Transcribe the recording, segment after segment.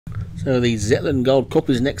So the Zetland Gold Cup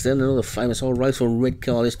is next then, another famous old race for red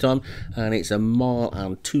car this time, and it's a mile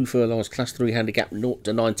and 2 furlongs, class 3 handicap 0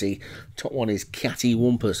 to 90. Top one is Catty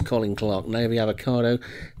Wumpus, Colin Clark, Navy Avocado,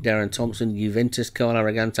 Darren Thompson, Juventus, Carl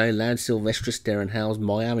Arrogante, Lad Silvestris, Darren Howes,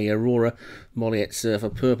 Miami Aurora, Molliet Surfer,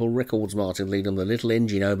 Purple Records, Martin Lead on the Little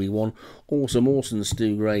Engine, Obi-Wan, Awesome Orson,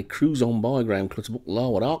 Stu Gray, Cruise on by, Graham Clutterbook,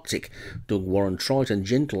 Larwood Arctic, Doug Warren, Triton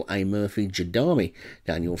Gentle, A. Murphy, Jadami,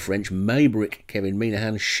 Daniel French, Maybrick, Kevin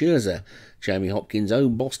Minahan, Scherzer, Jamie Hopkins, O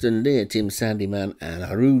Boston Deer, Tim Sandyman, and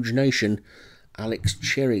Rouge Nation, Alex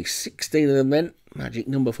Cherry. 16 of them then. Magic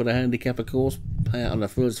number for the handicap, of course. Pay out on the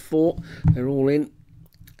first 4. They're all in.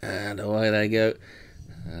 And away they go.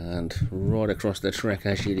 And right across the track,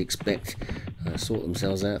 as you'd expect, sort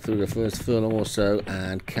themselves out through the first furlong or so.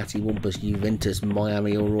 And Catty Wumpus, Juventus,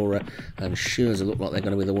 Miami Aurora, and Scherzer look like they're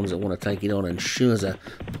going to be the ones that want to take it on. And Scherzer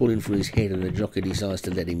pulling for his head, and the jockey decides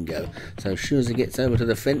to let him go. So Scherzer gets over to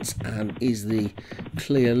the fence and is the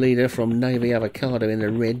clear leader from Navy Avocado in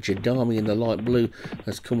the red. Jadami in the light blue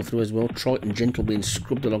has come through as well. Triton Gentle being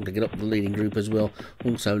scrubbed along to get up the leading group as well.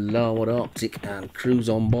 Also Larwood Arctic and Cruise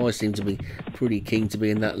on By seem to be pretty keen to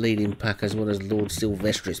be in that leading pack, as well as Lord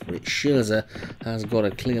Silvestris, but it's Scherzer has got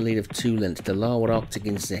a clear lead of 2 lengths to Larwood Arctic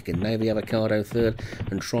in second, Navy Avocado third,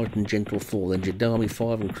 and Triton Gentle fourth, then Jadami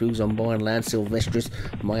 5 and Cruise on By, and Lad Silvestris,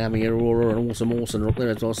 Miami Aurora and Awesome Orson are up there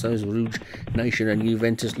as well. So is Rouge Nation and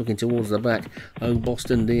Juventus looking towards the back. Oh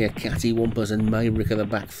Boston Deer, Catty Wumpus and Maybrick are the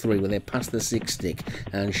back 3, where they're past the 6 stick,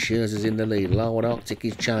 and Scherzer's in the lead. Larwood Arctic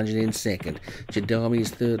is challenging in second, Jadami is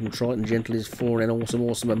third, and Triton Gentle is 4, and then Awesome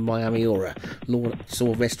Orson and Miami Aurora. Lord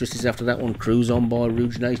Silvestris is after that one. Cruise on By,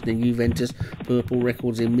 Rouge Nation and Juventus. Purple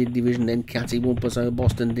Records in mid-division, then Catty Wumpus, O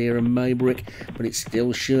Boston Deer and Maybrick, but it's still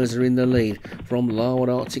Scherzer in the lead from Larwood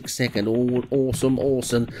Arctic second. Awesome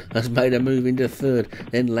Orson has made a move into third,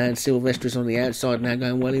 then Lad Silvestris on the outside, now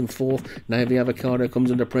going well in fourth. Navy Avocado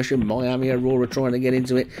comes under pressure, Miami Aurora trying to get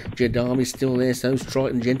into it, Jadami's still there, so's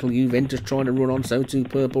Triton Gentle, Juventus trying to run on, so too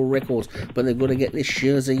Purple Records, but they've got to get this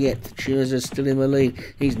Scherzer yet. Scherzer's still in the lead,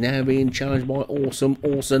 he's now being challenged by Awesome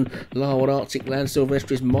Orson, Larwood Arctic, Lad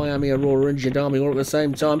Silvestris, Miami Aurora and Jadami all at the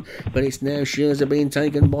same time, but it's now Scherzer being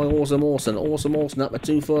taken by Awesome Orson. Awesome Orson up a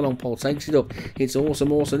 2 furlong pole, takes it up, it's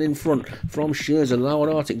Awesome Orson in front from Scherzer, Larwood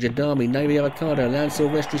Arctic, Jadami, Navy Avocado, Lad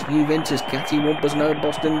Silvestris, Juventus, Catty Wumpus, no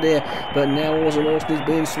Boston Deer, but now Awesome Orson is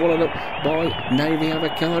being swallowed up by Navy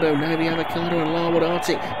Avocado and Larwood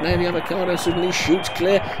Arctic. Navy Avocado suddenly shoots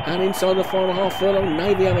clear, and inside the final half furlong,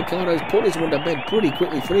 Navy Avocado's put this one to bed pretty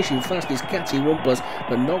quickly, finishing fast is Catty Wumpus,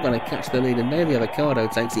 but not going to catch the lead, and Navy Avocado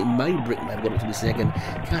takes it. Maybrick may have got it to be second,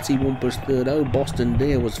 Catty Wumpus third, Oh Boston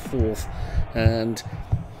Deer was fourth, and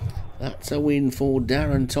that's a win for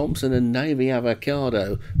Darren Thompson and Navy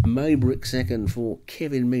Avocado. Maybrick second for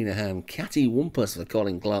Kevin Minahan. Catty Wumpus for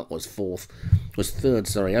Colin Clark was third.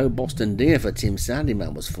 Oh Boston Deer for Tim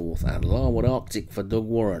Sandyman was fourth, and Larwood Arctic for Doug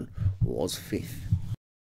Warren was fifth.